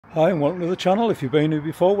Hi and welcome to the channel. If you've been here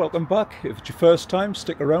before, welcome back. If it's your first time,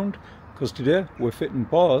 stick around because today we're fitting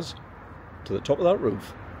bars to the top of that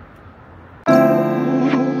roof.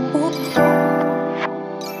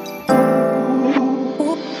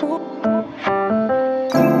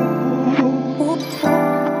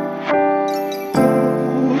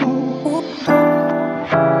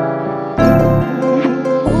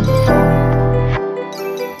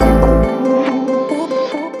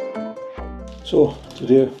 So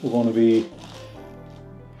today we're going to be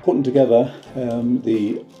putting together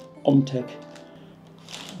the Omtech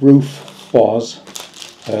roof bars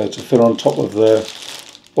to fit on top of the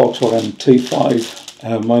Vauxhall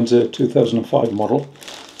T5. Mine's a 2005 model.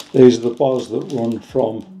 These are the bars that run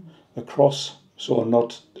from across, so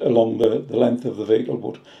not along the length of the vehicle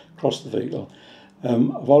but across the vehicle.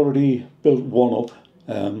 I've already built one up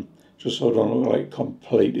just so I don't look like a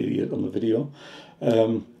complete idiot on the video.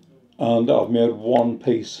 And I've made one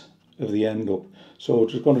piece of the end up. So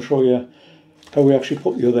just going to show you how we actually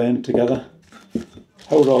put the other end together,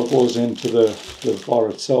 how it all goes into the bar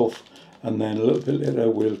itself, and then a little bit later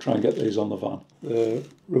we'll try and get these on the van. The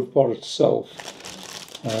roof bar itself,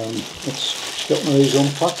 let's get one of these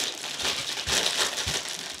unpacked.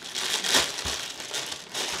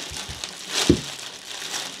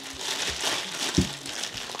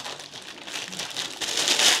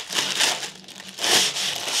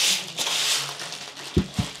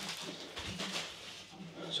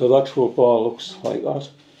 So the actual bar looks like that.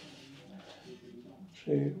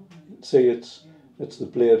 So you can see it's the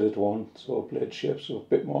bladed one, so blade shape, so a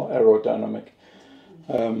bit more aerodynamic.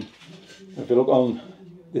 If you look on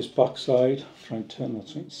this back side, try and turn that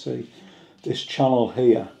so you can see, this channel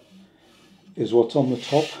here is what's on the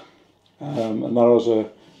top, and that has a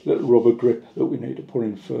little rubber grip that we need to put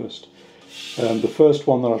in first. The first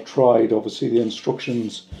one that I tried, obviously the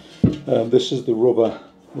instructions, this is the rubber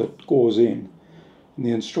that goes in. And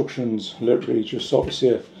the instructions literally just sort of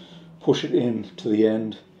say push it in to the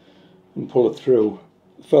end and pull it through.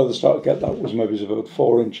 The furthest I could get that was maybe about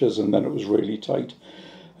 4 inches, and then it was really tight.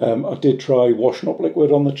 I did try washing up liquid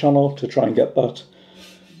on the channel to try and get that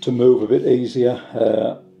to move a bit easier.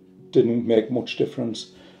 Didn't make much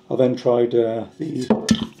difference. I then tried the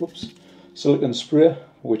silicone spray,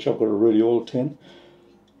 which I've got a really old tin,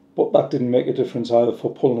 but that didn't make a difference either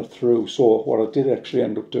for pulling it through. So what I did actually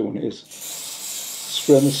end up doing is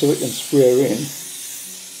spraying the silicone sprayer in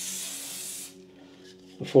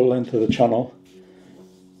the full length of the channel,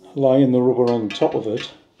 laying the rubber on top of it,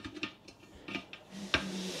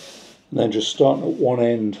 and then just starting at one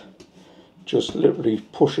end, just literally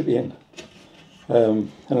push it in, and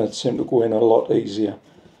it seemed to go in a lot easier.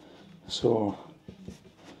 So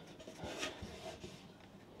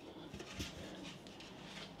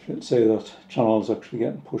you can see that channel is actually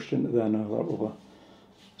getting pushed into there now, that rubber.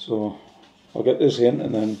 So I'll get this in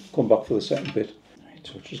and then come back for the second bit. Right,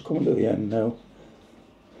 so it's just coming to the end now.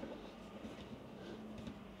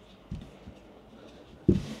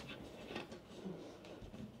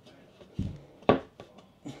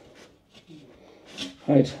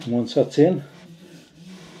 Right, and once that's in,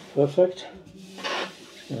 perfect.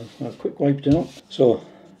 So a quick wipe down. So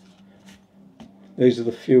these are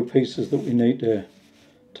the few pieces that we need to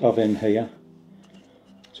have in here.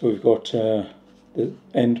 So we've got the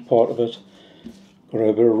end part of it, got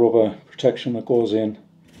a bit of rubber protection that goes in,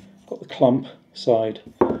 got the clamp side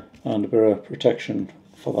and a bit of protection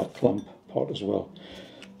for that clamp part as well.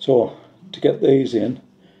 So to get these in, I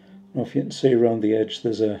don't know if you can see around the edge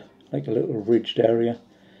there's like a little ridged area,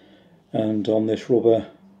 and on this rubber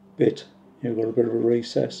bit you've got a bit of a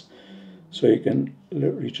recess, so you can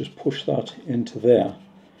literally just push that into there,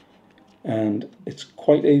 and it's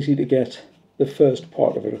quite easy to get the first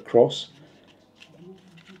part of it across.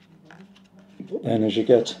 But then as you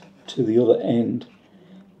get to the other end,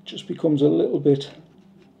 it just becomes a little bit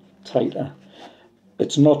tighter.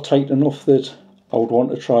 It's not tight enough that I would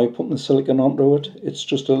want to try putting the silicone onto it. It's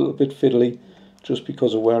just a little bit fiddly just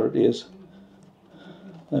because of where it is.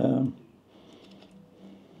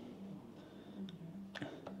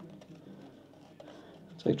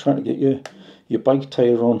 It's like trying to get your bike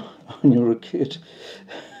tyre on when you're a kid.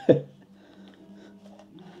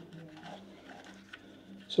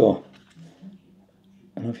 So,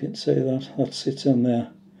 I don't know if you can see that sits in there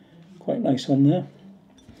quite nice on there.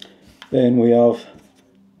 Then we have,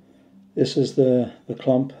 this is the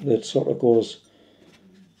clamp that sort of goes,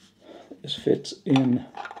 this fits in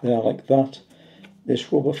there like that.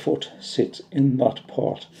 This rubber foot sits in that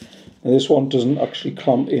part. Now this one doesn't actually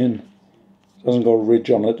clamp in, doesn't got a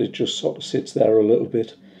ridge on it, it just sort of sits there a little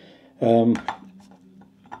bit.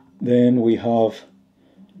 Then we have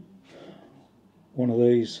one of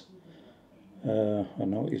these, I don't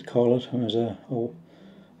know what you'd call it, as a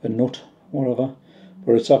nut, whatever,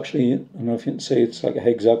 but it's actually, I don't know if you can see, it's like a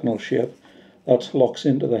hexagonal shape. That locks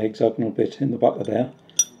into the hexagonal bit in the back of there,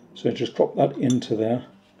 so just drop that into there,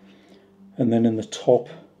 and then in the top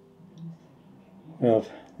we have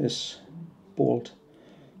this bolt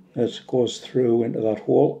that goes through into that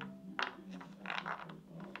hole.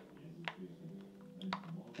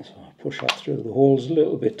 So I push that through. The hole's a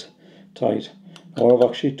little bit tight. What I've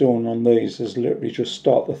actually done on these is literally just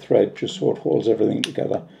start the thread just so it holds everything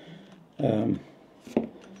together.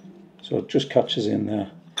 So it just catches in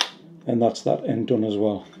there, and that's that end done as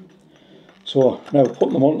well. So now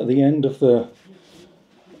putting them onto the end of the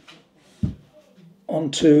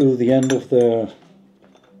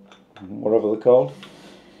whatever they're called,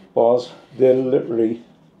 bars. They're literally,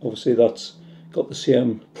 obviously that's got the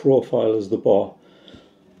same profile as the bar,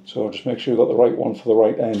 so just make sure you've got the right one for the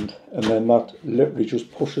right end, and then that literally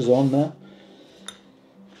just pushes on there.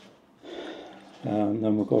 And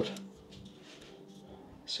then we've got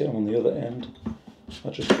same on the other end,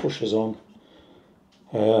 that just pushes on.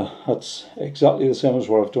 That's exactly the same as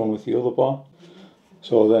what I've done with the other bar.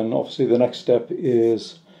 So then obviously the next step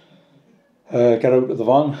is get out of the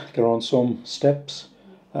van, get on some steps,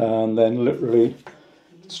 and then literally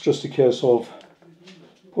it's just a case of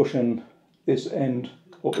pushing this end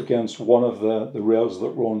up against one of the rails that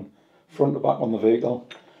run front to back on the vehicle,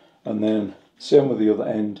 and then same with the other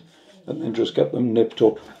end, and then just get them nipped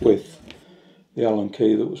up with the Allen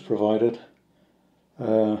key that was provided.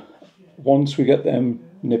 Once we get them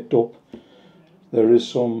nipped up, there is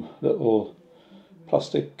some little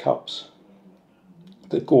plastic caps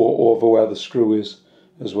that go over where the screw is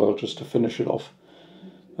as well, just to finish it off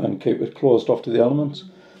and keep it closed off to the elements.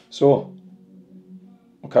 So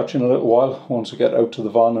I'll catch you in a little while once I get out to the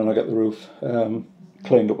van and I get the roof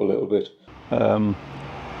cleaned up a little bit.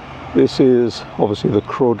 This is obviously the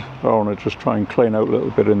crud I want to just try and clean out a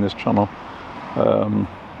little bit in this channel.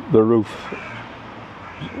 The roof,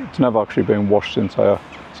 it's never actually been washed since I've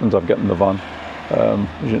gotten the van.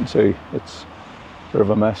 As you can see, it's a bit of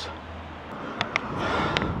a mess.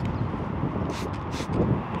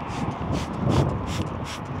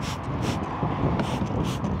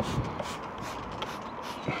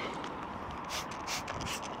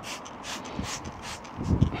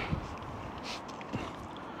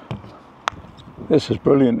 This is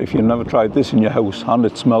brilliant if you've never tried this in your house, and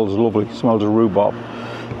it smells lovely, it smells of rhubarb.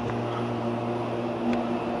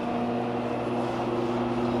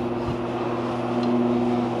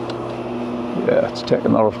 Yeah, it's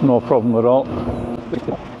taken that off, no problem at all.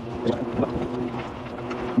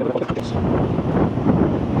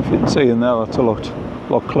 If you can see in there, that's a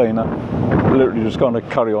lot cleaner. Literally just going to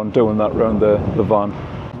carry on doing that around the van.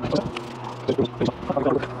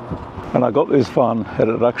 And I got this van, it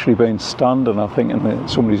had actually been standing, I think, in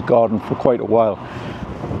somebody's garden for quite a while,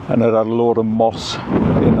 and it had a load of moss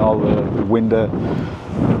in all the window,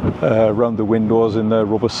 around the windows, in the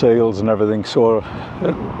rubber seals and everything, so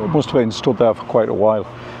it must have been stood there for quite a while.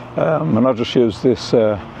 And I just used this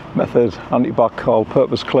method, anti-bac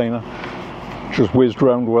all-purpose cleaner, just whizzed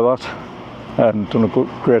around with that and done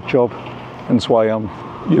a great job, and that's why I'm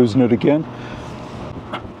using it again.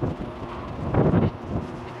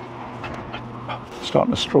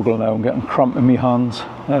 Starting to struggle now, I'm getting cramp in my hands.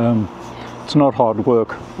 It's not hard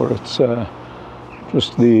work, but it's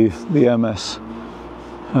just the MS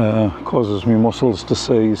causes me muscles to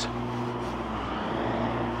seize.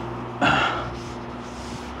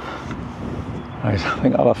 Right, I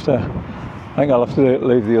think I'll have to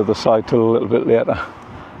leave the other side till a little bit later.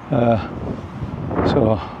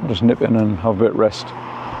 So I'll just nip in and have a bit of rest,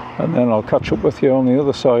 and then I'll catch up with you on the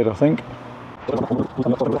other side, I think.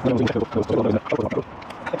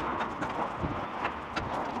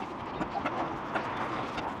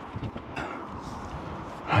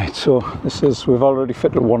 Right, so we've already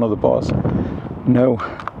fitted one of the bars. Now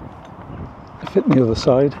fitting the other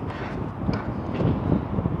side,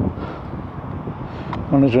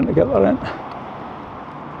 managing to get that in.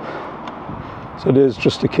 So it is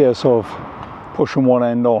just a case of pushing one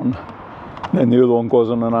end on, then the other one goes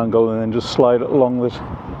on an angle, and then just slide it along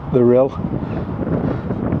the rail.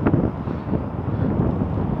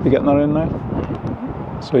 You getting that in there?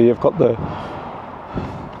 So you've got the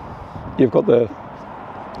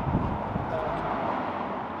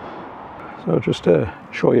so just to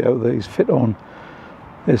show you how these fit on,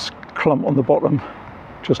 this clamp on the bottom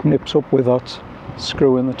just nips up with that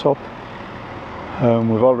screw in the top.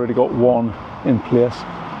 We've already got one in place.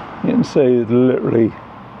 You can see it literally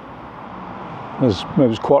there's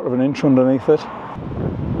maybe a quarter of an inch underneath it.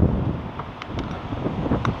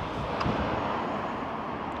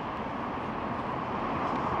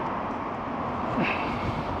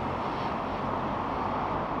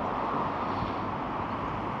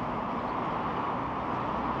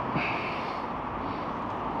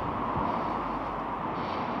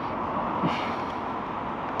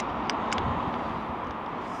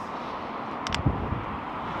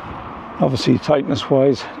 Obviously tightness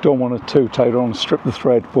wise, don't want it too tight, I don't want to strip the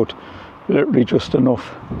thread, but literally just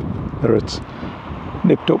enough that it's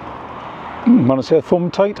nipped up. When I say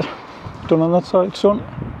thumb tight, done on that side, son.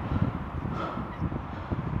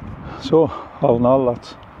 So all in all,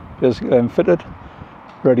 that's basically them fitted,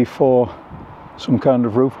 ready for some kind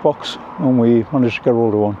of roof box, and we managed to get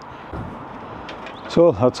hold of one.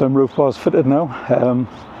 So that's them roof bars fitted now.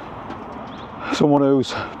 Someone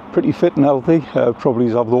who's pretty fit and healthy probably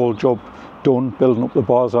have the whole job done, building up the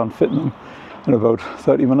bars and fitting them in about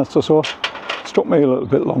 30 minutes or so. It's took me a little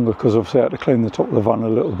bit longer because obviously I had to clean the top of the van a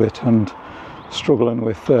little bit and struggling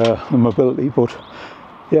with the mobility, but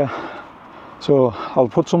yeah. So I'll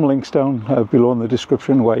put some links down below in the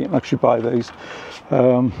description where you can actually buy these.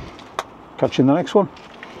 Catch you in the next one.